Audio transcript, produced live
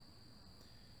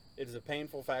It is a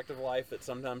painful fact of life that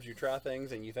sometimes you try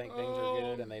things and you think things are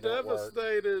good and they don't work.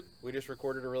 Devastated. We just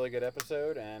recorded a really good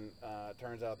episode, and it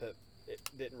turns out that it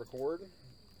didn't record.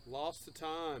 Lost the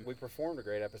time. We performed a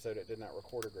great episode. It did not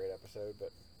record a great episode, but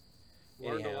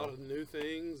Learned anyhow, a lot of new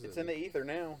things. it's in the ether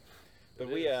now. But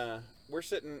It we're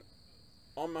sitting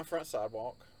on my front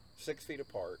sidewalk, 6 feet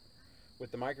apart, with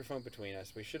the microphone between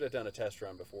us. We should have done a test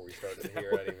run before we started to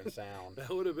hear it even sound. That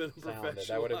would have been a sounded. professional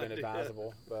That would have been idea.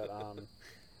 advisable. But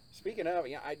speaking of,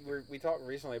 we talked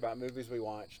recently about movies we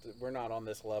watched. We're not on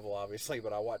this level, obviously,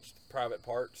 but I watched Private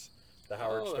Parts, the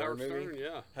Howard Stern Howard movie. Stern,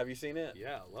 yeah. Have you seen it?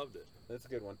 Yeah, I loved it. That's a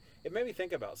good one. It made me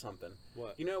think about something.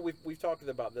 What? You know, we've talked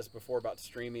about this before about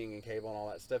streaming and cable and all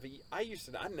that stuff.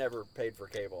 I never paid for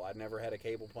cable. I never had a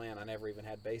cable plan. I never even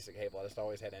had basic cable. I just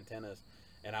always had antennas,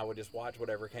 and I would just watch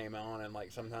whatever came on. And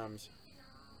like sometimes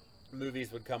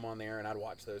movies would come on there, and I'd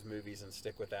watch those movies and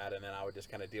stick with that. And then I would just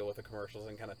kind of deal with the commercials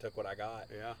and kind of took what I got.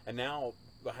 Yeah. And now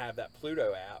I have that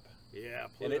Pluto app, Yeah,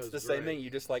 and it's the same thing. You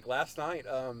just like last night,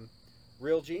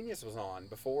 Real Genius was on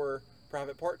before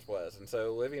Private Parts was, and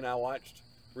so Livy and I watched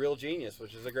Real Genius,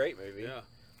 which is a great movie. Yeah.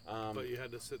 But you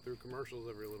had to sit through commercials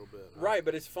every little bit. Huh? Right,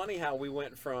 but it's funny how we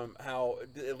went from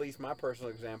at least my personal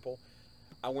example,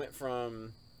 I went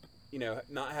from,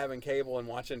 not having cable and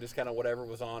watching just kind of whatever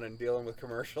was on and dealing with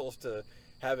commercials to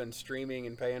having streaming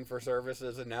and paying for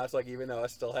services. And now it's like, even though I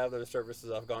still have those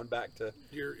services, I've gone back to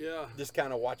just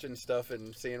kind of watching stuff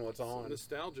and seeing what's on. It's a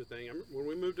nostalgia thing. When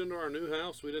we moved into our new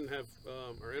house, we didn't have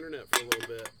our internet for a little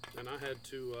bit. And I had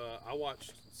to, I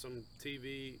watched some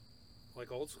TV,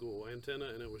 like old school antenna,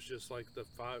 and it was just like the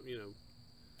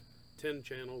 10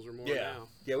 channels or more now.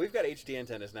 Yeah, we've got HD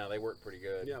antennas now. They work pretty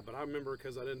good. Yeah, but I remember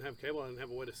because I didn't have cable, I didn't have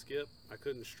a way to skip. I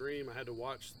couldn't stream. I had to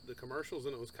watch the commercials,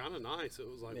 and it was kind of nice. It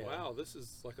was like, wow, this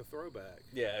is like a throwback.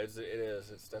 Yeah, it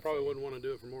is. It's definitely. I probably wouldn't want to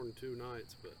do it for more than 2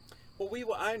 nights, but.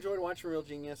 Well, I enjoyed watching Real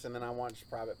Genius, and then I watched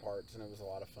Private Parts, and it was a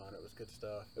lot of fun. It was good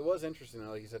stuff. It was interesting,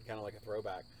 though, like you said, kind of like a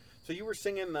throwback. So you were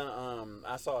singing the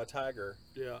I Saw a Tiger.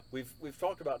 Yeah. We've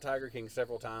talked about Tiger King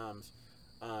several times.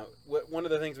 One of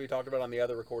the things we talked about on the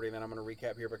other recording that I'm going to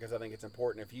recap here because I think it's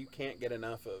important. If you can't get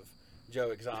enough of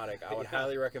Joe Exotic, I would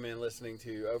highly recommend listening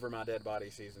to Over My Dead Body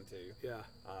Season 2. Yeah.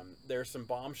 There's some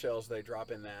bombshells they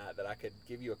drop in that I could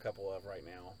give you a couple of right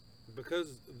now. Because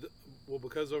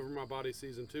Over My Body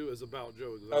Season 2 is about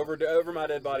Joe Exotic. Over My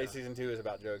Dead Body Season 2 is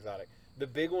about Joe Exotic. The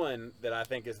big one that I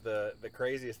think is the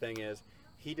craziest thing is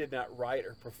he did not write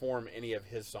or perform any of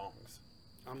his songs.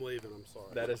 I'm leaving, I'm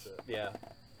sorry. That is, yeah.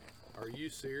 Are you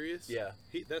serious? Yeah.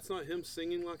 That's not him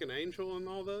singing like an angel in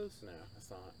all those? No,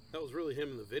 that's not. That was really him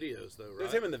in the videos, though, right? It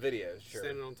was him in the videos, sure.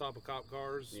 Standing on top of cop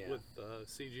cars with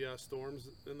CGI storms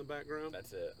in the background?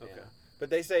 That's it, okay. Yeah.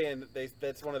 But they say,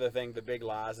 that's one of the big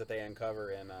lies that they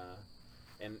uncover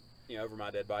in Over My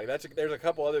Dead Body. There's a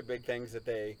couple other big things that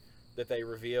they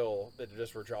reveal that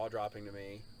just were jaw-dropping to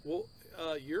me. Well,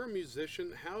 you're a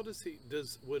musician. How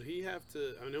would he have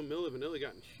to? I know Milli Vanilli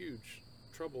got in huge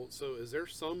trouble. So is there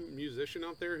some musician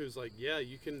out there who's like, yeah,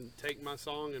 you can take my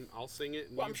song and I'll sing it?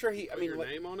 And I'm sure he. Put your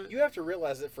name on it. You have to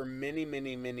realize that for many,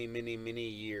 many, many, many, many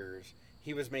years,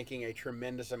 he was making a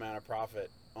tremendous amount of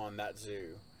profit on that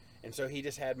zoo, and so he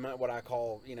just had what I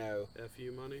call,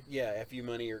 FU money. Yeah, FU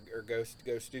money or go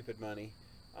stupid money.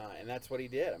 And that's what he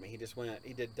did. I mean,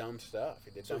 he did dumb stuff.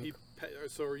 So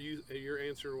are your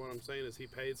answer to what I'm saying is he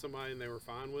paid somebody and they were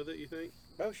fine with it, you think?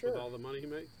 Oh, sure. With all the money he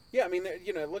makes? Yeah, I mean,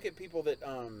 look at people that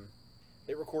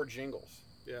record jingles.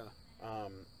 Yeah.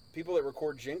 People that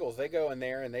record jingles, they go in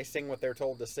there and they sing what they're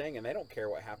told to sing, and they don't care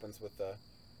what happens with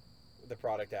the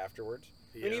product afterwards.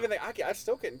 Yeah. I mean, even I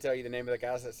still couldn't tell you the name of the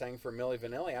guys that sang for Milli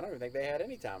Vanilli. I don't even think they had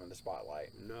any time in the spotlight.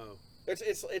 No.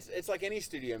 It's like any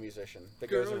studio musician that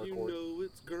girl, goes and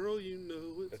records. Girl, you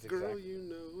know it's girl, you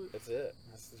know it. That's it.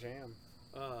 That's the jam.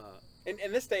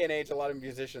 In this day and age, a lot of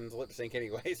musicians lip sync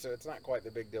anyway, so it's not quite the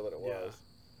big deal that it was.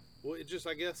 Well, it just,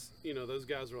 I guess, those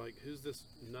guys are like, who's this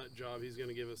nut job? He's going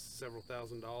to give us several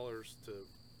 $1,000s to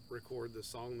record the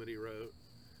song that he wrote.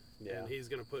 Yeah. And he's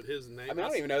going to put his name. I mean, I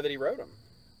don't even know that he wrote them.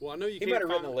 Well, I know he might have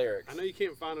written the lyrics. I know you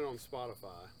can't find it on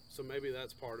Spotify, so maybe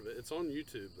that's part of it. It's on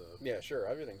YouTube, though. Yeah, sure.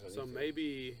 Everything's on YouTube. So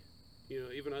maybe,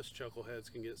 even us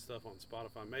chuckleheads can get stuff on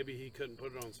Spotify. Maybe he couldn't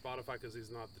put it on Spotify because he's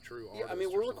not the true artist. Yeah, I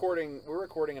mean, we're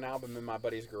recording an album in my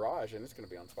buddy's garage, and it's going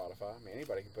to be on Spotify. I mean,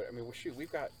 anybody can put it. I mean, well, shoot,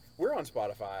 we're on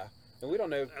Spotify, and we don't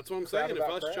know. That's what I'm saying. If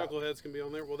us chuckleheads can be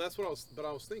on there, well, that's what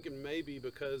I was thinking. Maybe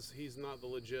because he's not the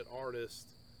legit artist,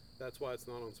 that's why it's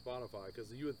not on Spotify.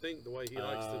 Because you would think the way he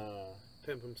likes to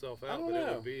pimp himself out, but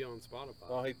it would be on Spotify.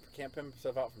 Well, he can't pimp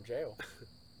himself out from jail.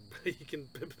 he can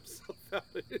pimp himself out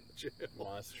in jail.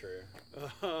 Well, that's true.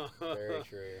 Uh, Very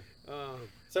true.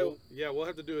 So yeah, we'll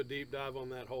have to do a deep dive on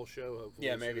that whole show. Hopefully,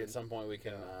 Yeah, maybe soon. at some point we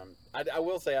can. Yeah. I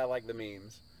will say I like the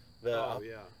memes. Oh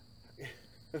yeah.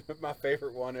 My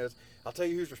favorite one is, I'll tell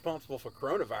you who's responsible for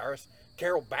coronavirus.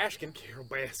 Carol Baskin. Carol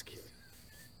Baskin.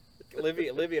 Livy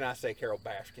and I say Carol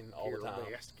Baskin all Carol the time.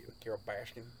 Baskin. Carol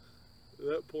Baskin.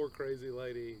 That poor crazy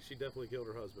lady. She definitely killed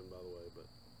her husband, by the way, but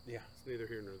Yeah. it's neither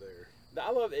here nor there.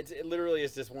 I love it. It literally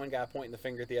is just one guy pointing the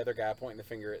finger at the other guy, pointing the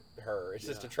finger at her. It's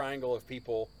just a Yeah. triangle of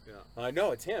people. Yeah.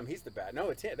 No, it's him. He's the bad. No,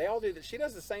 it's him. They all do that. She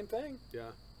does the same thing.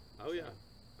 Yeah. Oh yeah.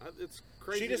 It's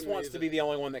crazy. She just to me wants to that- be the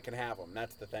only one that can have them.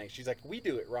 That's the thing. She's like, we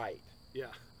do it right. Yeah.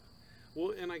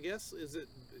 Well, and I guess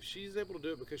she's able to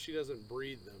do it because she doesn't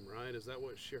breed them, right? Is that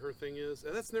what her thing is?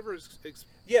 And that's never.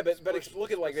 Yeah, but Express-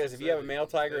 look at it like this. If you have a male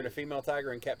tiger and a express- female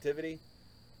tiger in captivity,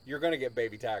 you're going to get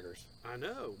baby tigers. I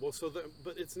know. Well,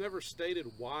 but it's never stated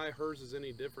why hers is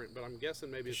any different. But I'm guessing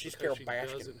maybe it's She's because Carol she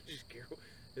Baskin. doesn't. She's Carol.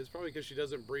 It's probably because she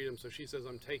doesn't breed them. So she says,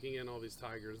 "I'm taking in all these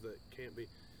tigers that can't be."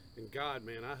 And God,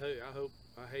 man, I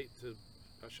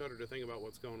shudder to think about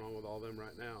what's going on with all them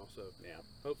right now. So Yeah.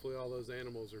 hopefully all those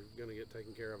animals are going to get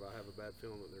taken care of. I have a bad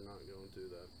feeling that they're not going to,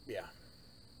 though. Yeah.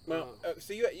 Well,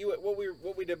 so you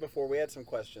what we did before, we had some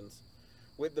questions.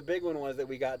 With the big one was that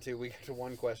we got to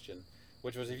one question,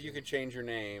 which was if you could change your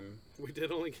name, We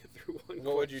did only get through one.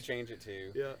 what would you change it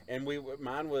to? Yeah. And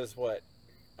mine was what?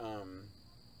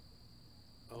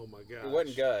 Oh my God. It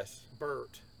wasn't Gus.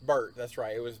 Bert. Bert. That's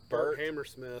right. It was Bert Bert.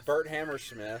 Hammersmith. Bert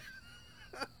Hammersmith.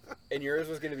 And yours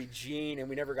was going to be Gene, and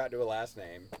we never got to a last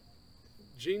name.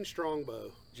 Gene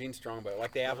Strongbow. Gene Strongbow,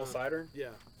 like the apple cider. Yeah.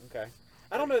 Okay.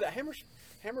 I don't know that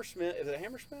Hammersmith. Is it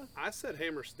Hammersmith? I said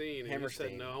Hammerstein, and you said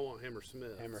Hammerstein. no, I want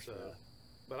Hammersmith. Hammersmith. So,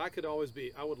 but I could always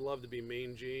be. I would love to be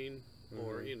Mean Gene,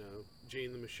 or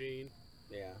Gene the Machine.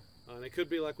 Yeah. And it could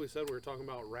be like we said. We were talking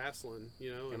about wrestling, and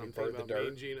Maybe I'm Bert thinking the about Dirt.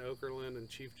 Mean Gene Okerlund and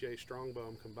Chief J Strongbow.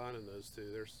 I'm combining those two.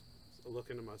 There's a look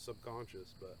into my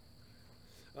subconscious, but.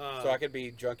 So I could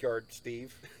be Junkyard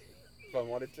Steve if I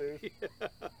wanted to.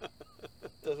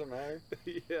 Doesn't matter.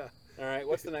 Yeah. All right.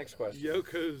 What's the next question?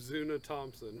 Yokozuna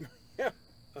Thompson. Yeah.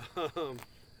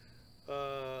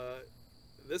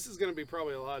 This is going to be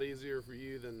probably a lot easier for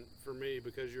you than for me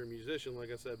because you're a musician,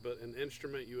 like I said. But an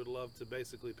instrument you would love to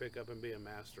basically pick up and be a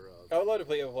master of. I would love to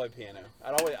play piano.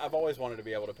 I've always wanted to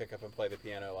be able to pick up and play the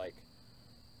piano. Like,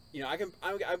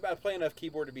 I play enough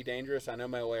keyboard to be dangerous. I know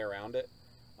my way around it,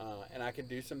 and I can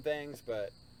do some things,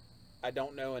 but I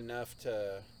don't know enough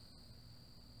to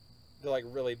like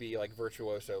really be like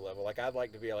virtuoso level. Like I'd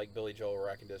like to be like Billy Joel, where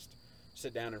I can just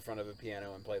sit down in front of a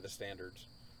piano and play the standards,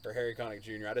 or Harry Connick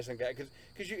Jr. I just think that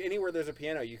because anywhere there's a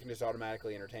piano, you can just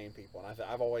automatically entertain people, and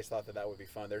I've always thought that would be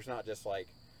fun. There's not just like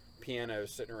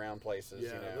pianos sitting around places.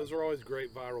 Yeah, those are always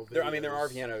great viral videos. There are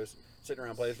pianos sitting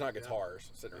around places, not guitars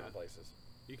sitting around places.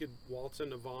 You could waltz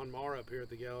into Von Mar up here at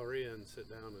the Galleria and sit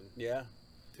down and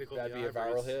tickle that'd the be a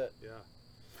viral ivories. hit. Yeah.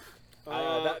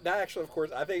 That actually, of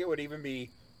course, I think it would even be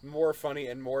more funny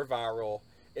and more viral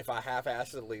if I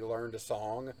half-assedly learned a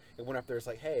song and went up there and was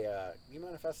like, hey, you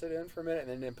mind if I sit in for a minute?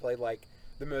 And then played like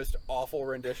the most awful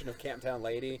rendition of Camptown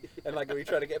Lady, and like we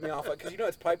try to get me off, because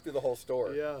it's piped through the whole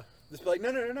store. Yeah. Just be like, no,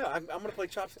 I'm going to play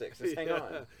chopsticks. Just hang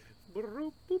on. Boop,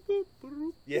 boop, boop,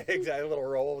 boop. Yeah, exactly. A little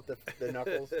roll with the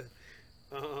knuckles.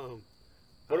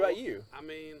 What about you? I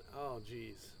mean, oh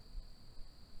geez.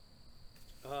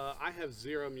 I have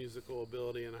zero musical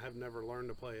ability, and I have never learned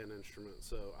to play an instrument.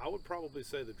 So I would probably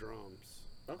say the drums.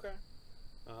 Okay.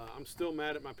 I'm still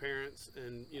mad at my parents,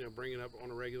 and bringing up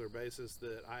on a regular basis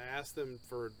that I asked them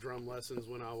for drum lessons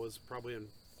when I was probably in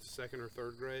 2nd or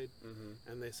 3rd grade,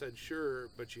 and they said sure,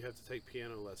 but you have to take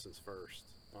piano lessons first.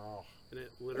 Oh. And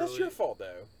it literally. That's your fault,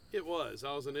 though. It was.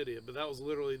 I was an idiot, but that was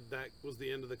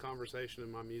the end of the conversation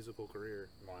in my musical career.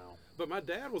 Wow. But my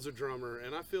dad was a drummer,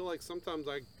 and I feel like sometimes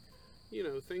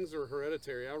things are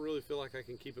hereditary. I really feel like I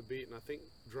can keep a beat, and I think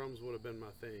drums would have been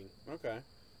my thing. Okay.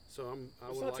 So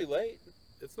It's not too late.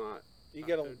 It's not. You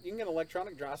can get an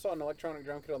electronic drum. I saw an electronic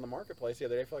drum kit on the marketplace the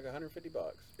other day for like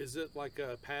 $150. Is it like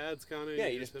pads kind of? Yeah,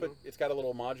 you just put. It's got a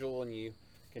little module, and you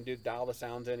can dial the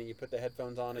sounds in, and you put the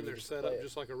headphones on, and they're you just set play up it.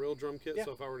 just like a real drum kit. Yeah.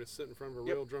 So if I were to sit in front of a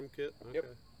Yep. real drum kit, okay, Yep.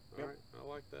 all right, I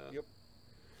like that. Yep.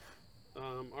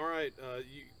 All right,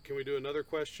 can we do another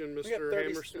question, We got Mr. 30,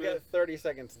 Hammersmith? we got 30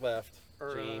 seconds left,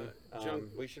 Or, Gene.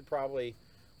 Jim- We should probably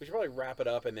wrap it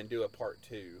up and then do a part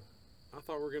 2. I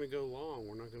thought we were going to go long.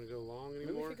 We're not going to go long Maybe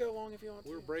anymore. we could go long if you want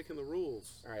We're to. breaking the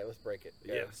rules. All right, let's break it.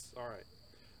 Go. Yes. All right.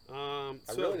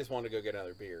 I really just wanted to go get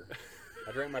another beer.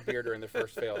 I drank my beer during the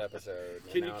first failed episode.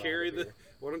 and Can now you I don't carry have a the? beer.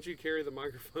 Why don't you carry the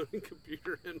microphone and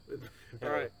computer in with? No.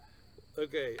 All right.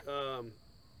 Okay,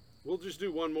 we'll just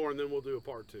do one more and then we'll do a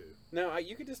part 2. No,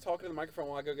 you could just talk to the microphone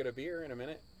while I go get a beer in a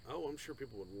minute. Oh, I'm sure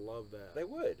people would love that. They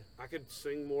would. I could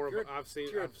sing more about. You're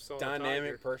I've saw a a tiger.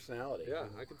 dynamic personality. Yeah,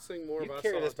 I could sing more You about.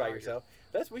 carry saw a this by tiger. yourself.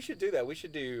 We should do that. We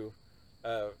should do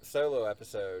a solo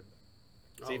episode.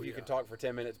 See if you can talk for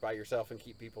 10 minutes by yourself and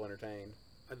keep people entertained.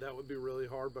 That would be really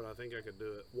hard, but I think I could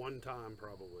do it one time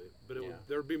probably. But Yeah.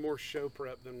 there would be more show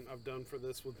prep than I've done for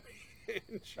this with me.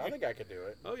 and I you. think I could do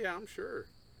it. Oh yeah, I'm sure.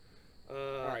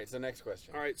 All right, so next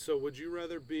question. All right, so would you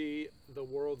rather be the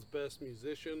world's best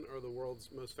musician or the world's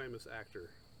most famous actor?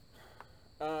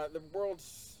 The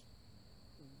world's...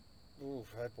 Ooh,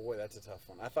 boy, that's a tough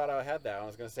one. I thought I had that. I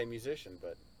was going to say musician,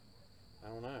 but I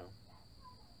don't know.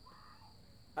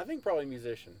 I think probably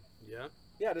musician. Yeah.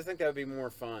 Yeah, I just think that would be more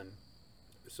fun.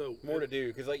 So More to do,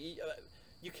 because like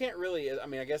you can't really. I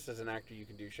mean, I guess as an actor you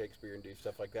can do Shakespeare and do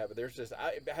stuff like that, but there's just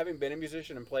having been a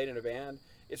musician and played in a band,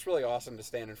 it's really awesome to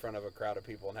stand in front of a crowd of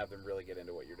people and have them really get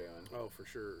into what you're doing. Oh, for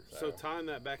sure. So So tying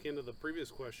that back into the previous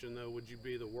question, though, would you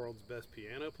be the world's best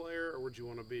piano player, or would you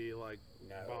want to be like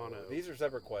No, Bono? these are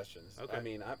separate questions. Okay. I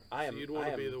mean, I am. So you'd want I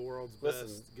to am, be the world's Listen,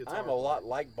 best guitar I'm a lot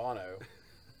like Bono.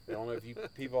 I don't know if you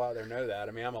people out there know that.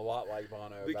 I mean, I'm a lot like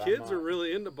Bono. The but kids I'm are not-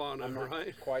 really into Bono, I'm not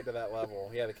right? quite to that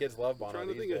level. Yeah, the kids love Bono. I'm trying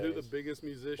to these think of who the days. biggest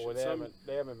musician. Boy,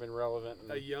 they haven't been relevant.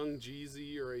 A young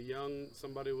Jeezy or a young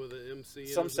somebody with an MC. in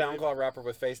Some his name. SoundCloud rapper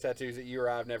with face tattoos that you or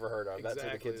I've never heard of. That's what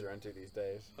the Exactly. kids are into these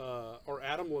days. Or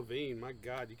Adam Levine. My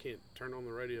God, you can't turn on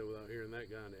the radio without hearing that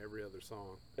guy in every other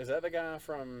song. Is that the guy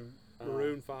from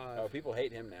Maroon 5. Oh, people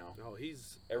hate him now. Oh,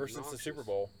 he's Ever since the obnoxious. Super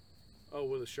Bowl. Oh,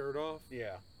 with a shirt off?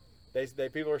 Yeah. They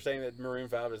people are saying that Maroon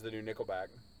 5 is the new Nickelback.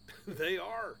 They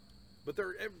are. But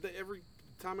every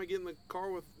time I get in the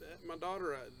car with my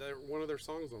daughter, they're one of their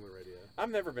songs on the radio.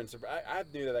 I've never been surprised. I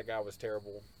knew that guy was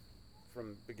terrible from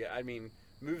the beginning. I mean,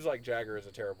 Moves Like Jagger is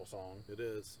a terrible song. It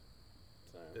is.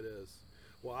 So. It is.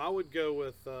 Well, I would go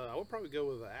with. I would probably go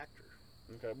with an actor.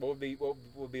 Okay. What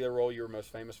would be the role you were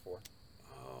most famous for?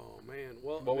 Oh man.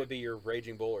 Well, What would be your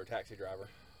Raging Bull or Taxi Driver?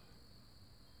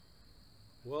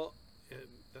 Well,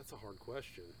 that's a hard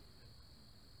question.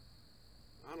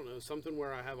 I don't know, something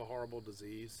where I have a horrible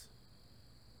disease.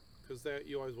 Because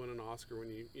you always win an Oscar when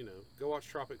you go watch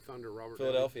Tropic Thunder.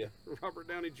 Philadelphia. Robert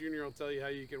Downey Jr. will tell you how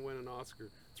you can win an Oscar.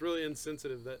 It's really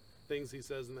insensitive that things he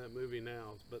says in that movie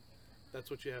now, but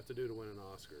that's what you have to do to win an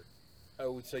Oscar.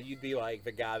 Oh, so you'd be like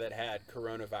the guy that had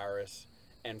coronavirus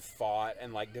and fought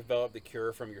and like developed the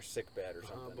cure from your sick bed or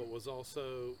something. But was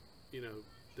also,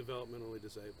 developmentally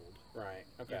disabled. Right.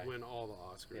 Okay. You'd win all the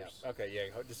Oscars. Yeah. Okay.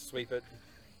 Yeah. Just sweep it.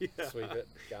 Yeah. Sweep it.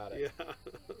 Got it. Yeah.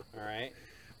 All right.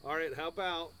 All right. How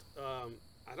about?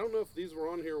 I don't know if these were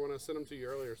on here when I sent them to you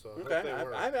earlier, so I hope Okay. they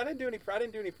were. I didn't do any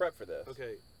prep for this.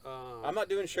 Okay. I'm not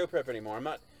doing show prep anymore.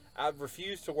 I've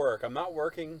refused to work. I'm not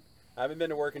working. I haven't been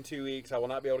to work in 2 weeks. I will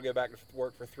not be able to go back to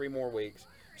work for 3 more weeks.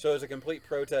 So as a complete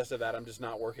protest of that, I'm just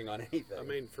not working on anything. I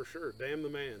mean, for sure. Damn the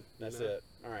man. That's it.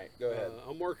 All right. Go ahead.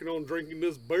 I'm working on drinking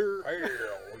this beer.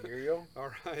 Here you go.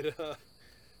 All right.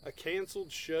 A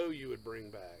canceled show you would bring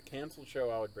back. Canceled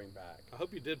show I would bring back. I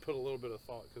hope you did put a little bit of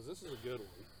thought because this is a good one.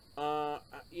 I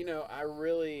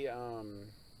really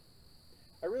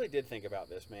did think about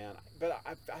this, man. But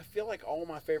I feel like all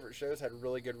my favorite shows had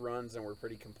really good runs and were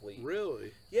pretty complete.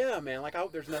 Really? Yeah, man. Like,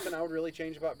 there's nothing I would really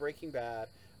change about Breaking Bad.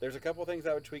 There's a couple things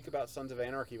I would tweak about Sons of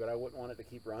Anarchy, but I wouldn't want it to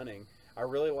keep running. I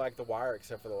really like The Wire,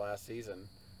 except for the last season.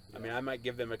 Yeah. I mean, I might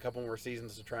give them a couple more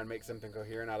seasons to try and make something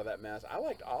coherent out of that mess. I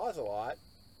liked Oz a lot,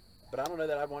 but I don't know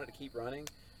that I'd want it to keep running.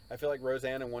 I feel like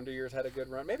Roseanne and Wonder Years had a good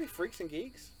run. Maybe Freaks and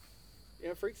Geeks.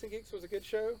 Freaks and Geeks was a good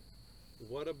show.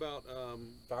 What about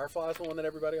Firefly's the one that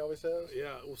everybody always says.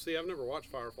 Yeah, well, see, I've never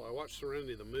watched Firefly. I watched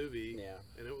Serenity, the movie, Yeah.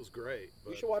 and it was great.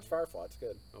 You But should watch Firefly. It's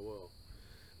good. I will.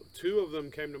 2 of them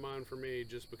came to mind for me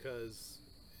just because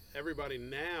everybody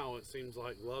now, it seems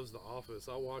like, loves The Office.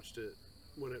 I watched it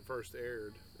when it first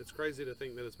aired. It's crazy to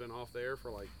think that it's been off the air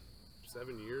for like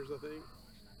 7 years, I think.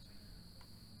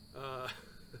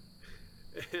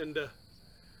 And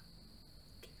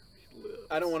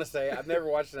I don't want to say. I've never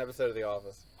watched an episode of The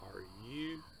Office. Are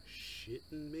you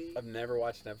shitting me? I've never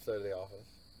watched an episode of The Office.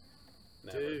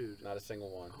 Never. Dude. Not a single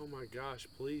one. Oh my gosh,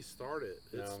 please start it.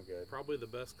 No, It's I'm good. probably the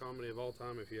best comedy of all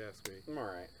time, if you ask me. I'm all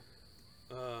right.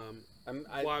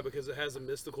 Why? Because it has a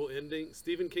mystical ending.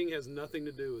 Stephen King has nothing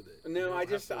to do with it. You No, don't I have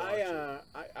just to watch it.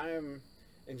 I am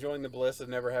enjoying the bliss of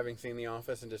never having seen The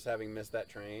Office and just having missed that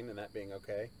train and that being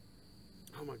okay.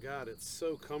 Oh my God, it's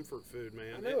so comfort food,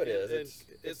 man. I know it is.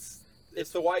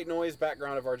 It's the white noise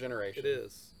background of our generation. It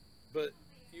is. But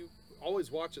you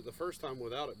always watch it the first time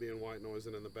without it being white noise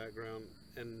and in the background,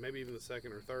 and maybe even the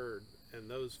second or third, and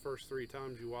those first 3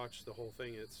 times you watch the whole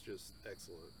thing, it's just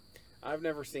excellent. I've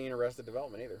never seen Arrested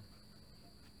Development either.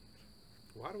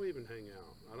 Why do we even hang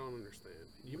out? I don't understand.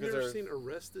 You've Because never there's- seen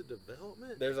Arrested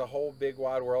Development? There's a whole big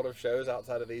wide world of shows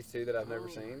outside of these two that I've never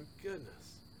Oh, seen. my goodness.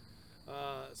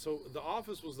 So The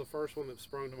Office was the first one that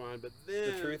sprung to mind, but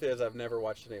then The truth is, I've never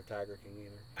watched any of Tiger King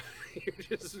either.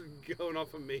 you're just going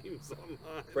off of memes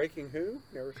online. Breaking who?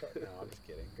 Never saw. No, I'm just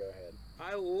kidding. Go ahead.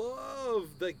 I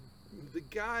love the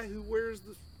guy who wears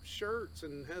the shirts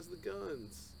and has the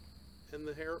guns and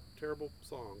the terrible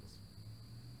songs.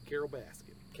 Carol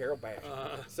Baskin. Carol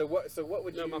Baskin. So what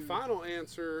would No, you? my final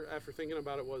answer after thinking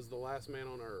about it was The Last Man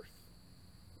on Earth.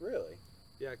 Really?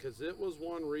 Yeah, because it was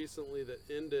one recently that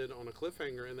ended on a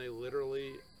cliffhanger, and they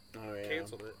literally Oh yeah.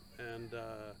 canceled it. And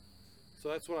so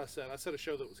that's what I said. I said a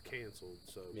show that was canceled.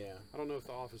 So Yeah. I don't know if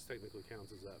The Office technically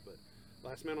counts as that, but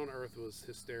Last Man on Earth was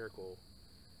hysterical.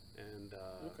 And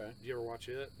Okay. did you ever watch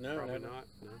it? No, Probably never. not.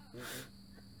 No.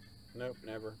 Mm-mm. Nope,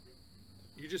 never.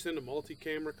 You just into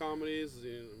multi-camera comedies?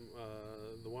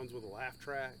 The ones with a laugh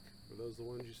track? Are those the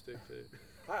ones you stick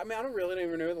to? I mean, I don't really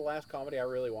even know the last comedy I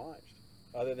really watched,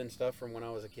 other than stuff from when I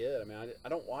was a kid. I mean, I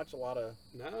don't watch a lot of.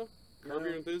 No? Curb No.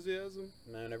 Your Enthusiasm?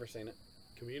 No, never seen it.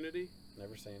 Community?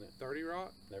 Never seen it. 30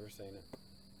 Rock? Never seen it.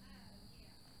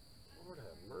 Lord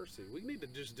have mercy. We need to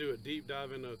just do a deep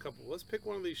dive into a couple. Let's pick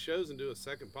one of these shows and do a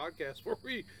second podcast where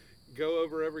we go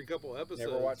over every couple episodes.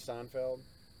 Never watched Seinfeld.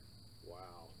 Wow.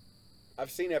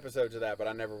 I've seen episodes of that, but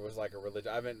I never was like a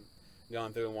religion. I haven't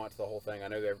gone through and watched the whole thing. I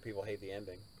know that people hate the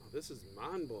ending. Oh, this is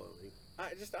mind blowing. I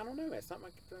don't know, man. It's not my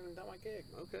gig.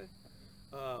 Okay.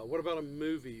 What about a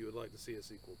movie you would like to see a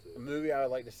sequel A to? movie I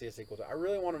would like to see a sequel to. I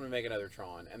really want them to make another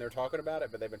Tron, and they're talking about it,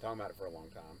 but they've been talking about it for a long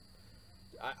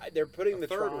time. They're putting the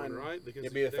third Tron. one, right? Because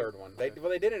It'd be the they- third one. okay.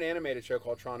 They did an animated show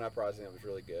called Tron Uprising that was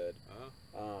really good.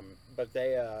 But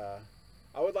they,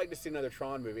 I would like to see another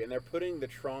Tron movie, and they're putting the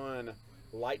Tron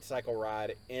light cycle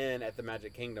ride in at the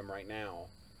Magic Kingdom right now.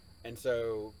 And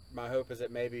so my hope is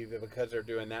that maybe because they're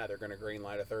doing that, they're going to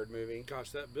greenlight a third movie. Gosh,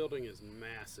 that building is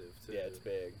massive, too. Yeah, it's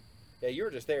big. Yeah, you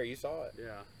were just there. You saw it.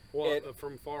 Yeah. Well, It-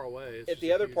 from far away. It's At just the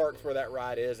a other huge parks building. where that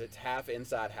ride is, it's half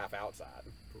inside, half outside.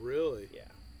 Really? Yeah.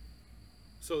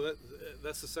 So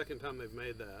that's the second time they've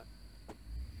made that.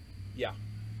 Yeah.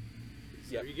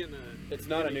 So Yep. you're getting a It's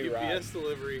not a new ride. UPS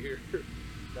delivery here.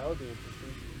 That would be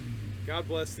interesting. God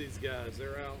bless these guys.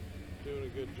 They're out doing a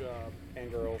good job. And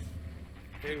girls.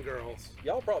 And girls.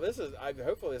 Y'all probably,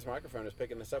 hopefully this microphone is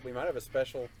picking this up. We might have a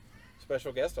special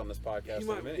guest on this podcast He in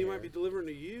might, a minute he might here. be delivering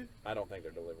to you. I don't think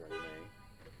they're delivering to me.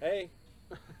 Hey,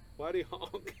 Why do you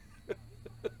honk?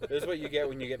 this is what you get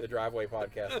when you get the Driveway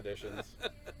Podcast editions.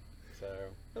 So,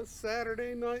 A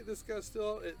Saturday night. This guy's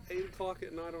still out at 8 o'clock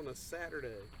at night on a Saturday.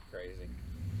 crazy.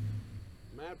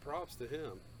 Mad props to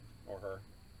him. Or her.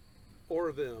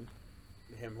 Or them.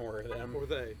 Him or them. Or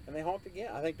they. And they honked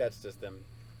again. I think that's just them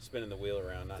spinning the wheel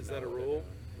around. Not Is that knowing a what they're rule?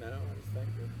 doing. No, I just think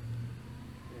that.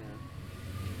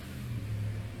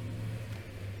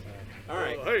 Yeah. All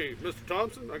right. Hey, Mr.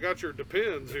 Thompson, I got your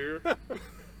Depends here.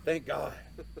 Thank God.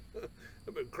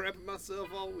 I've been crapping myself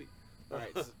all week. All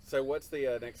right. So what's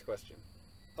the next question?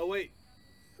 Oh wait,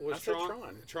 was I said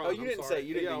Tron? Tron. Oh, you I'm didn't sorry. say-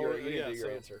 you didn't do your- well, you didn't do your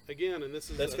so answer. again, and this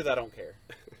is That's because I don't care.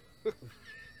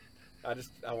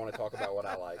 I want to talk about what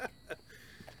I like.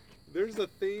 There's a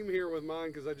theme here with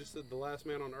mine because I just said The Last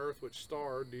Man on Earth, which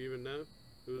starred. Do you even know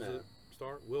who was No. it?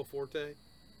 Star Will Forte.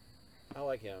 I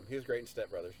like him. He was great in Step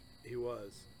Brothers. He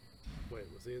was. Wait,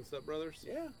 was he in Step Brothers?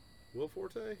 Yeah. Will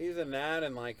Forte? He's in that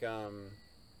and like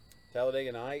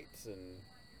Talladega Nights and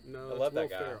No, I that's love that Will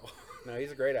guy. Ferrell. no,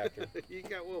 he's a great actor. You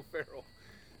got Will Ferrell.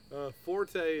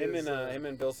 Forte him is. and him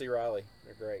and Bill C. Riley.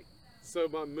 They're great. So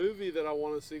my movie that I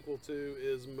want a sequel to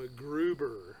is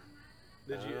MacGruber.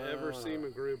 Did you ever see Ah.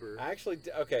 MacGruber? I actually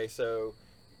okay. So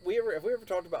have we ever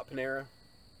talked about Panera?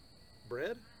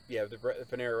 Bread? Yeah, the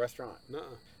Panera restaurant. Nuh-uh.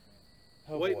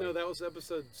 Oh, Wait, boy. no, that was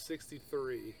episode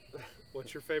 63.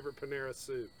 What's your favorite Panera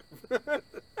soup?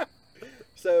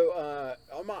 So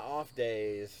on my off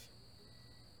days,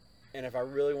 and if I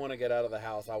really want to get out of the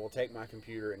house, I will take my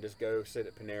computer and just go sit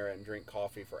at Panera and drink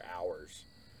coffee for hours,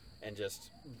 and just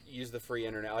use the free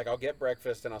internet. Like I'll get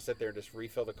breakfast and I'll sit there and just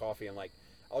refill the coffee, and like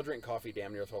I'll drink coffee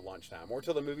damn near till lunchtime or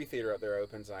till the movie theater up there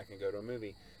opens and I can go to a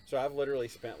movie. So I've literally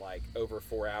spent like over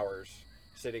 4 hours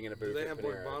sitting in a Do booth they at have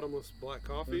Panera. like bottomless black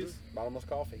coffees? Mhm. Bottomless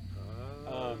coffee.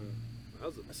 Ah,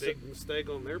 that was a big mistake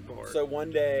on their part. So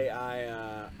one day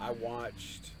I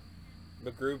watched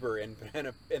MacGruber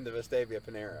in the Vestavia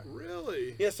Panera.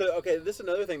 Really? Yeah, so okay, this is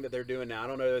another thing that they're doing now. I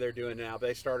don't know what they're doing now, but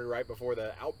they started right before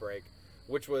the outbreak,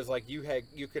 which was like you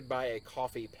could buy a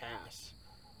coffee pass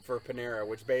for Panera,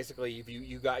 which basically if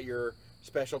you got your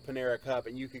special Panera cup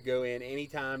and you could go in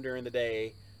anytime during the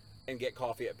day and get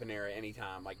coffee at Panera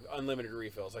anytime, like unlimited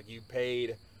refills. Like you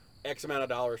paid X amount of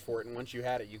dollars for it, and once you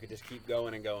had it, you could just keep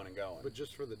going and going and going. But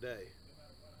just for the day.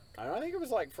 I think it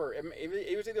was like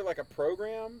it was either like a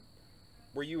program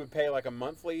where you would pay like a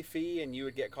monthly fee and you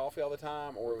would get coffee all the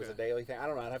time, or it was a daily thing. I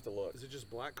don't know. I'd have to look. Is it just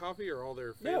black coffee or all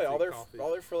their No, fancy all coffee?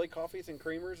 their frilly coffees and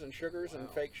creamers and sugars and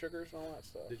fake sugars and all that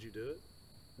stuff. Did you do it?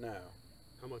 No.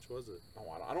 How much was it? Oh,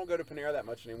 I don't go to Panera that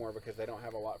much anymore because they don't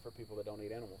have a lot for people that don't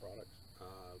eat animal products.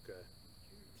 Okay.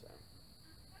 So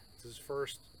It's his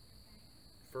first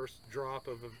drop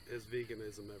of his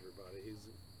veganism. Everybody,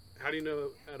 how do you know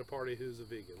at a party who's a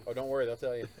vegan? Oh, don't worry, they'll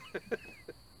tell you.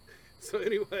 So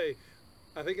anyway,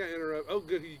 I think I interrupt. Oh,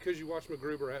 good, because you watched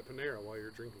MacGruber at Panera while you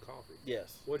were drinking coffee.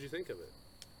 Yes. What'd you think of it?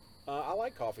 I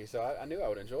like coffee, so I knew I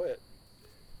would enjoy it.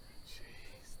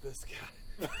 Jeez, this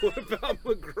guy. What about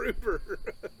MacGruber?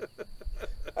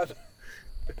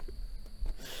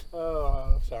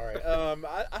 Oh, sorry.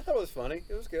 I thought it was funny.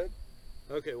 It was good.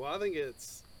 Okay, well, I think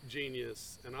it's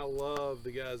genius, and I love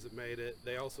the guys that made it.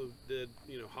 They also did,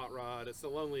 Hot Rod. It's the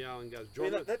Lonely Island guys. I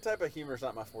mean, that type of humor is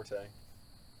not my forte.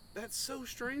 That's so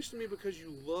strange to me because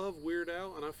you love Weird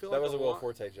Al, and I feel that like was a Will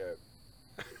Forte joke.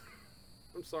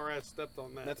 I'm sorry I stepped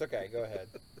on that. That's okay. Go ahead.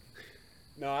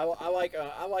 No, I liked it.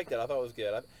 I thought it was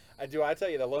good. I tell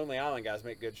you, the Lonely Island guys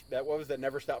make good. What was that?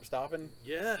 Never Stop Stopping.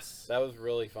 Yes. That was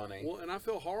really funny. Well, and I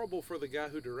feel horrible for the guy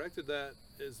who directed that.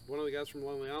 Is one of the guys from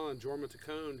Lonely Island, Jorma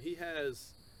Taccone. He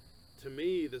has, to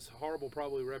me, this horrible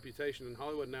probably reputation in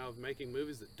Hollywood now of making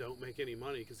movies that don't make any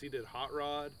money because he did Hot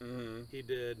Rod, he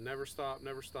did Never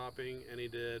Stopping, and he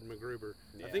did MacGruber.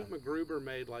 Yeah. I think MacGruber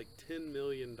made like $10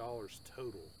 million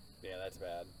total. Yeah, that's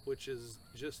bad. Which is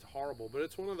just horrible. But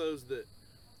it's one of those that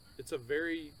it's a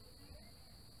very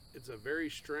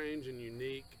strange and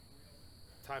unique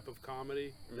type of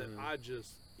comedy that I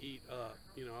just eat up.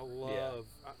 I love.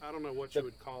 Yeah. I don't know what you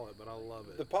would call it, but I love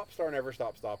it. The Pop Star Never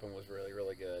Stop Stopping was really,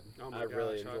 really good. Oh my I gosh,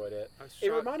 really enjoyed it. It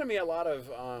reminded me a lot of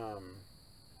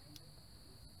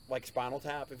like Spinal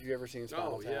Tap. If you've ever seen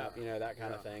Spinal Tap, that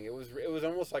kind of thing. It was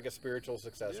almost like a spiritual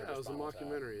successor. Yeah, it was a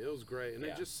mockumentary. Tap. It was great, and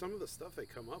it just some of the stuff they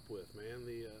come up with, man.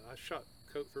 I shot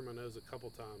coke through my nose a couple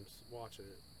times watching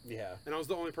it. Yeah, and I was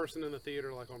the only person in the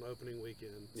theater like on opening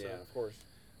weekend. So. Yeah, of course.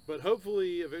 But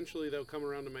hopefully, eventually, they'll come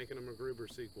around to making a MacGruber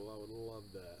sequel. I would love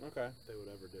that. Okay. If they would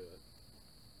ever do it.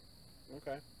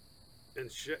 Okay.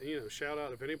 And shout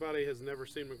out if anybody has never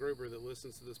seen MacGruber that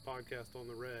listens to this podcast on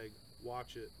the reg,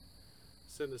 watch it.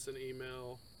 Send us an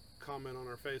email, comment on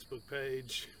our Facebook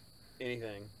page.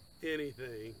 Anything.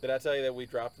 Anything. Did I tell you that we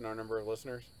dropped in our number of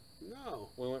listeners? No.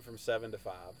 We went from 7 to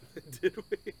 5. Did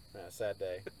we? Yeah, sad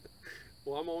day.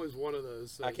 Well, I'm always one of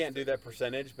those. So I can't do that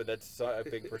percentage, but that's a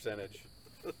big percentage.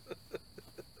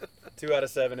 2 out of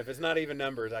 7. If it's not even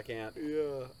numbers, I can't.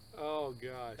 Yeah. Oh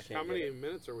gosh. How many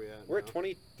minutes are we at? We're at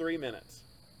 23 minutes.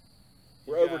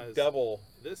 We're over double.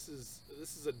 This is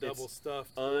a double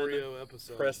stuffed Oreo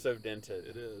episode. Unprecedented.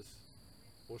 It is.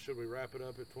 Well, should we wrap it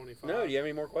up at 25? No. Do you have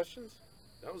any more questions?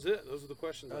 That was it. Those are the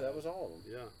questions. Oh, that was all of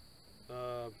them.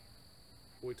 Yeah.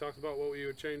 We talked about what you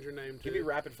would change your name to. Give me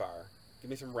rapid fire. Give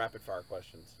me some rapid fire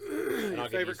questions. Your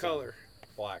favorite color?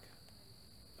 Black.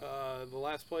 The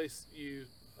last place you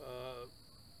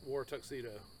wore a tuxedo.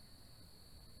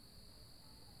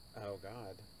 Oh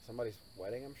God, somebody's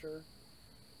wedding, I'm sure.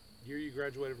 Year you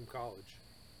graduated from college.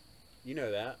 You know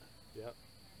that. Yep.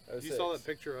 06. You saw that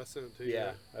picture I sent to you.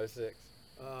 Yeah, 06.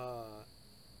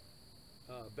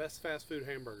 Best fast food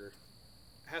hamburger.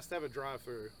 Has to have a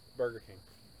drive-through. Burger King.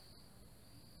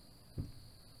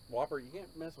 Whopper, you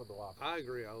can't mess with the Whopper. I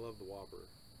agree. I love the Whopper.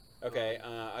 Okay,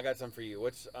 I got some for you.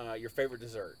 What's your favorite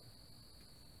dessert?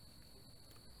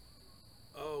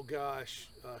 Oh gosh,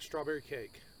 strawberry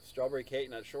cake. Strawberry cake,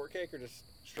 not shortcake, or just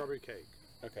strawberry cake?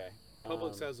 Okay.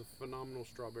 Publix has a phenomenal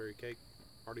strawberry cake,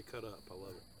 already cut up. I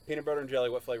love it. Peanut butter and jelly.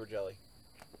 What flavor jelly?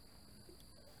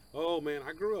 Oh man,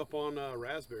 I grew up on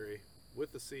raspberry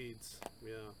with the seeds.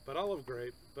 Yeah, but I love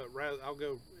grape. But I'll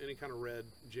go any kind of red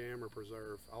jam or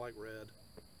preserve. I like red.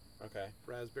 Okay.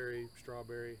 Raspberry,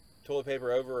 strawberry. Toilet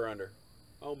paper over or under?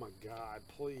 Oh my God,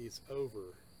 please,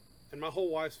 over. And my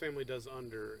whole wife's family does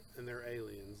under, and they're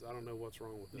aliens. I don't know what's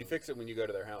wrong with them. You fix it when you go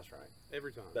to their house, right?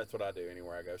 Every time. That's what I do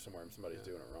anywhere I go somewhere and somebody's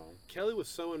doing it wrong. Kelly was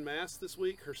sewing masks this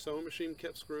week. Her sewing machine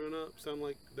kept screwing up. Sounded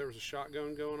like there was a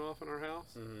shotgun going off in our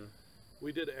house. Mm-hmm.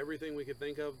 We did everything we could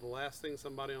think of. The last thing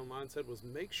somebody online said was,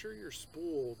 make sure your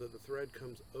spool that the thread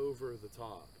comes over the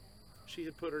top. She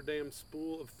had put her damn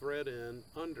spool of thread in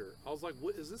under. I was like,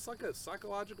 what, is this like a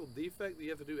psychological defect that you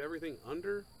have to do everything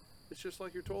under? It's just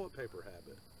like your toilet paper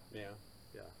habit. Yeah.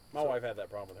 Yeah. My So- wife had that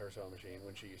problem with her sewing machine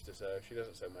when she used to sew. She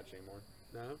doesn't sew much anymore.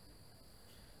 No?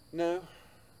 No,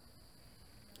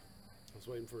 I was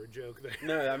waiting for a joke there.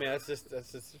 no. I mean, that's just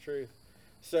the truth.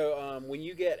 So when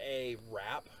you get a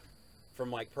wrap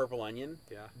from like Purple Onion,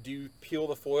 Yeah. do you peel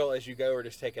the foil as you go, or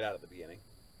just take it out at the beginning?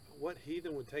 What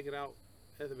heathen would take it out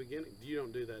at the beginning? You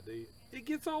don't do that, do you? It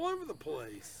gets all over the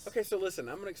place. Okay, so listen,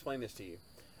 I'm going to explain this to you.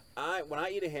 When I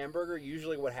eat a hamburger,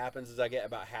 usually what happens is I get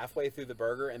about halfway through the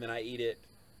burger, and then I eat it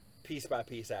piece by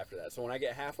piece after that. So when I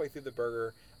get halfway through the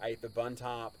burger, I eat the bun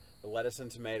top, the lettuce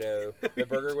and tomato, the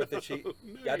burger with the cheese. No,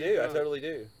 Yeah, I you do. I don't. totally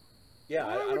do. Yeah,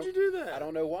 Why I would don't, you do that? I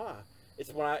don't know why.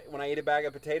 It's when I eat a bag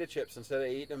of potato chips, instead of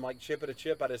eating them like chip at a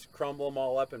chip, I just crumble them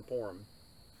all up and pour them.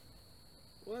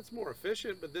 Well, that's more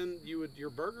efficient, but then your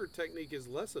burger technique is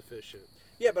less efficient.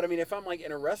 Yeah, but I mean, if I'm like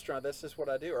in a restaurant, that's just what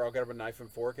I do. Or I'll grab a knife and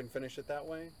fork and finish it that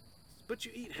way. But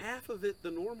you eat half of it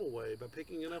the normal way by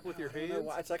picking it up with your I don't know hands.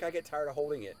 why. It's like I get tired of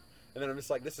holding it, and then I'm just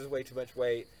like, this is way too much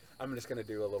weight. I'm just gonna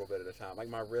do a little bit at a time. Like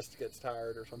my wrist gets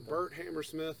tired or something. Bert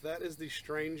Hammersmith, that is the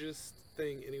strangest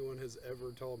thing anyone has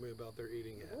ever told me about their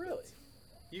eating habits. Really?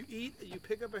 You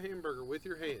pick up a hamburger with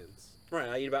your hands, Right.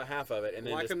 I eat about half of it, and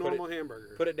then like just a normal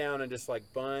hamburger. put it down and just like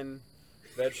bun,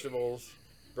 vegetables,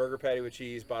 burger patty with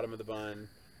cheese, bottom of the bun.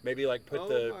 Maybe like put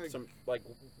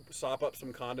sop up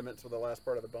some condiments with the last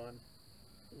part of the bun.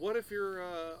 What if you're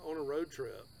on a road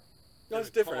trip? No, in it's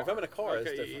a different. car? If I'm in a car, okay,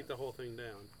 it's you different. eat the whole thing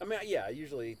down. I mean, yeah, I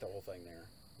usually eat the whole thing there.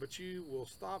 But you will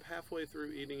stop halfway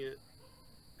through eating it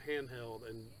handheld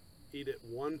and eat it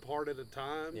one part at a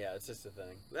time. Yeah, it's just a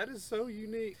thing. That is so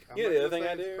unique. I'm You know not the other gonna thing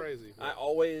I say it's do? Crazy. I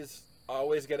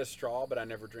always get a straw, but I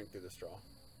never drink through the straw.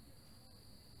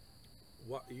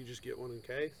 What? You just get one in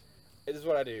case? This is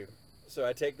what I do. So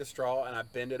I take the straw and I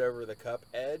bend it over the cup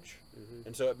edge, Mm-hmm.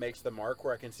 and so it makes the mark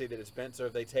where I can see that it's bent. So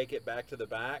if they take it back to the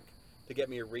back to get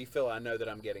me a refill, I know that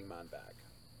I'm getting mine back.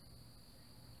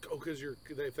 Oh, because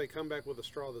if they come back with a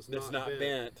straw that's It's not not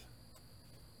bent.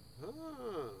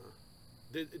 Ah.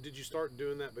 Did you start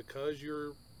doing that because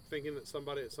you're thinking that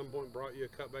somebody at some point brought you a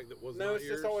cup back that was No, not it's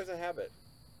yours? just always a habit.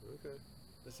 Okay.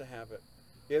 It's a habit.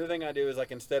 The other thing I do is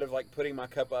like instead of like putting my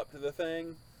cup up to the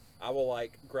thing, I will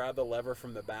like grab the lever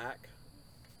from the back.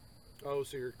 Oh,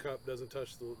 so your cup doesn't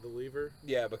touch the lever?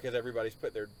 Yeah, because everybody's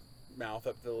put their mouth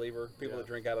up to the lever. People Yeah. that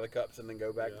drink out of the cups and then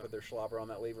go back Yeah. and put their slobber on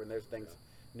that lever, and those things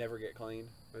never get cleaned.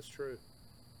 That's true.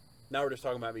 Now we're just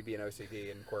talking about me being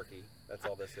OCD and quirky. That's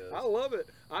all this is. I love it.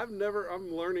 I'm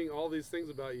learning all these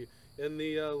things about you. In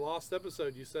the lost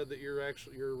episode, you said that your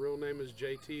real name is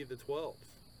JT the 12th.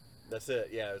 That's it.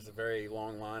 Yeah, it's a very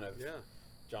long line of Yeah.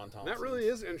 John Thompson. That really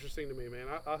is interesting to me, man.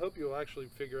 I hope you'll actually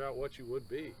figure out what you would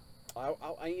be.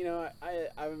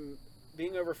 I'm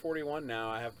being over 41 now.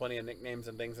 I have plenty of nicknames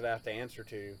and things that I have to answer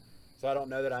to, so I don't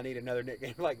know that I need another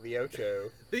nickname like the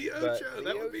Ocho. The But- Ocho,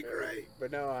 that would be Ocho. great.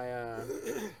 But no,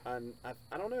 I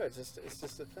don't know. It's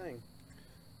just a thing.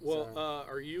 Well, So-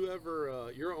 are you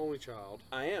ever? You're an only child.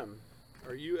 I am,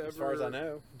 Are you ever? as far as I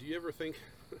know. Do you ever think?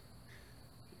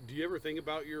 Do you ever think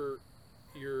about your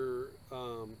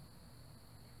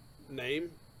name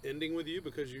ending with you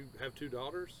because you have two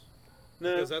daughters?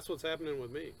 No, Because that's what's happening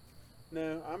with me.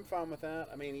 no, I'm fine with that.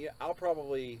 I mean, yeah, I'll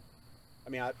probably. I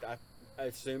mean, I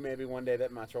assume maybe one day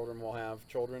that my children will have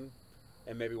children,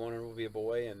 and maybe one of them will be a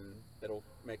boy, and it'll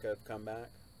make a comeback.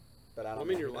 But I don't. I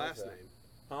mean, know. your Who knows last that? name.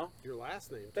 Huh? Your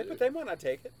last name. They, too. but they might not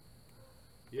take it.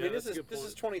 Yeah, I mean, that's this a is good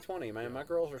point. 2020, man. Yeah. My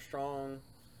girls are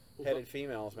strong-headed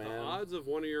females, The man. odds of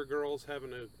one of your girls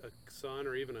having a son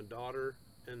or even a daughter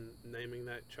and naming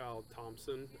that child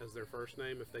Thompson as their first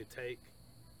name, if they take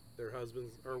their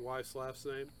husband's or wife's last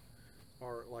name,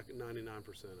 are like 99%, I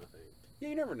think. Yeah,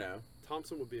 you never know.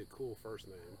 Thompson would be a cool first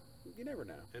name. You never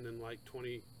know. And in like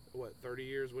 30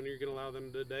 years, when are you going to allow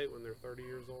them to date when they're 30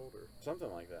 years old? Or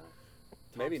Something like that.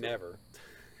 Maybe Thompson. never.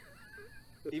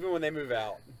 Even when they move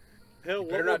out. Hell, You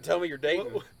better not tell me you're dating.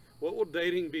 What will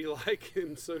dating be like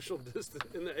in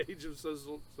in the age of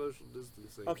social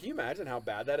distancing? Oh, can you imagine how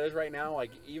bad that is right now?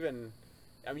 Like, even,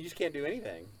 I mean, you just can't do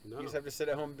anything. No. You just have to sit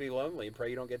at home and be lonely and pray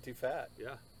you don't get too fat.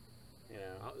 Yeah. You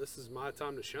know. This is my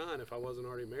time to shine. If I wasn't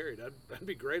already married, I'd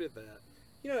be great at that.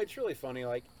 You know, it's really funny.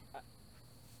 Like,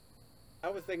 I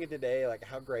was thinking today, like,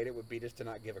 how great it would be just to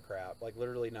not give a crap. Like,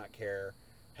 literally not care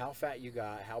how fat you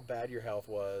got, how bad your health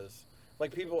was.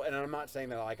 Like, people, and I'm not saying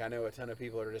that, like, I know a ton of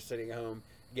people are just sitting at home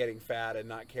getting fat and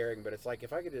not caring, but it's like,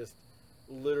 if I could just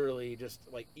literally just,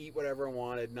 like, eat whatever I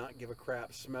wanted, not give a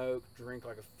crap, smoke, drink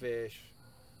like a fish,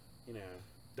 you know.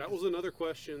 That was another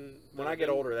question. When I get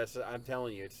older, I'm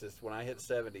telling you, it's just when I hit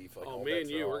 70. Like, oh, me and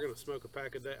you, we're going to smoke a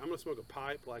pack a day. I'm going to smoke a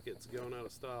pipe like it's going out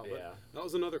of style. But yeah. That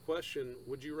was another question.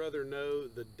 Would you rather know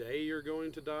the day you're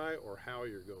going to die or how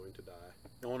you're going to die?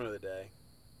 I want to know the day.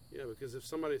 Yeah, because if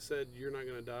somebody said you're not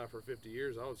going to die for 50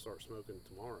 years, I would start smoking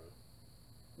tomorrow.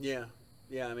 Yeah.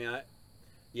 Yeah, I mean,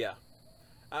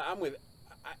 I'm with...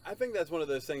 I think that's one of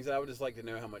those things that I would just like to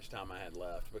know how much time I had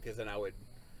left, because then I would...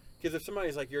 Because if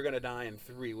somebody's like, you're going to die in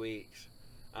 3 weeks,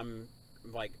 I'm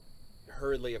like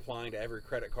hurriedly applying to every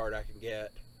credit card I can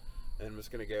get, and I'm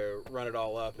just going to go run it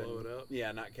all up. Blow it up?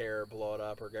 Yeah, not care, blow it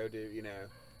up, or go do,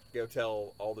 go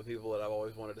tell all the people that I've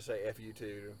always wanted to say F you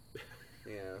to,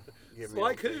 give It's me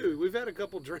like all who? food. We've had a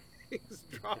couple drinks.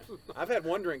 Drop them. I've had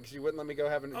one drink because you wouldn't let me go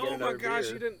have get Oh another my gosh,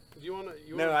 beer. you didn't. Do you want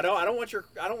to? No, I don't want your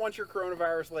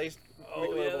coronavirus laced. Oh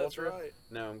Michelob yeah, that's Ultra. right.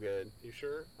 No, I'm good. You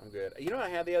sure? I'm good. You know what I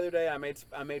had the other day? I made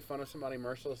fun of somebody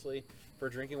mercilessly for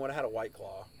drinking what I had a White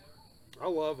Claw. I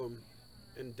love them,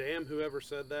 and damn whoever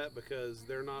said that, because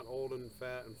they're not old and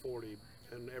fat and 40,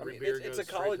 and every beer goes it's a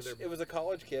straight college. to their... It was a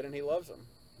college kid, and he loves them.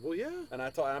 Well, yeah, And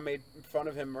I made fun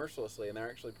of him mercilessly, and they're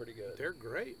actually pretty good. they're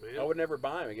great, man. I would never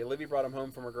buy them again. Livy brought them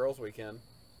home from her girls' weekend,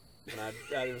 and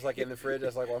I was like in the fridge. I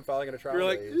was like, well, I'm probably gonna try. You're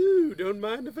like, these. ooh, don't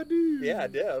mind if I do. Yeah, I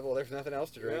did. Well, there's nothing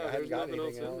else to drink. Yeah, I haven't there's got nothing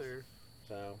anything else else. in there.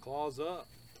 So, Claws up.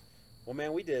 well,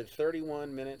 man, we did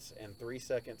 31 minutes and 3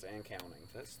 seconds and counting,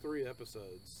 That's 3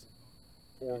 episodes.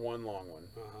 or one long one.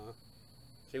 Uh-huh.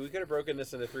 See, we could have broken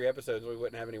this into 3 episodes, and we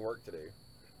wouldn't have any work to do.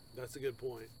 That's a good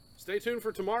point. Stay tuned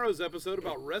for tomorrow's episode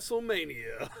about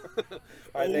WrestleMania. All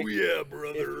right, oh, yeah,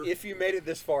 brother. If you made it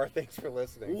this far, thanks for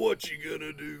listening. What you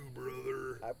gonna do,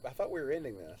 brother? I thought we were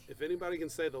ending this. If anybody can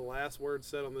say the last word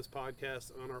said on this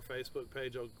podcast on our Facebook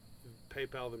page, I'll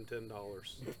PayPal them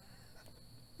 $10.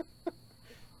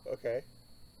 Okay.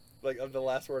 Like, of the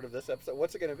last word of this episode,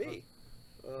 what's it going to be?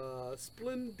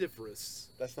 Splendiferous.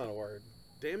 That's not a word.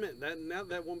 Damn it!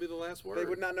 That won't be the last word. They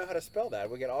would not know how to spell that.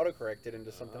 We get autocorrected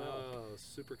into something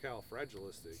else.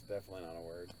 Supercalifragilistic. It's definitely not a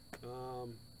word.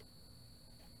 Um,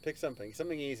 Pick something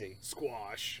easy.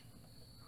 squash.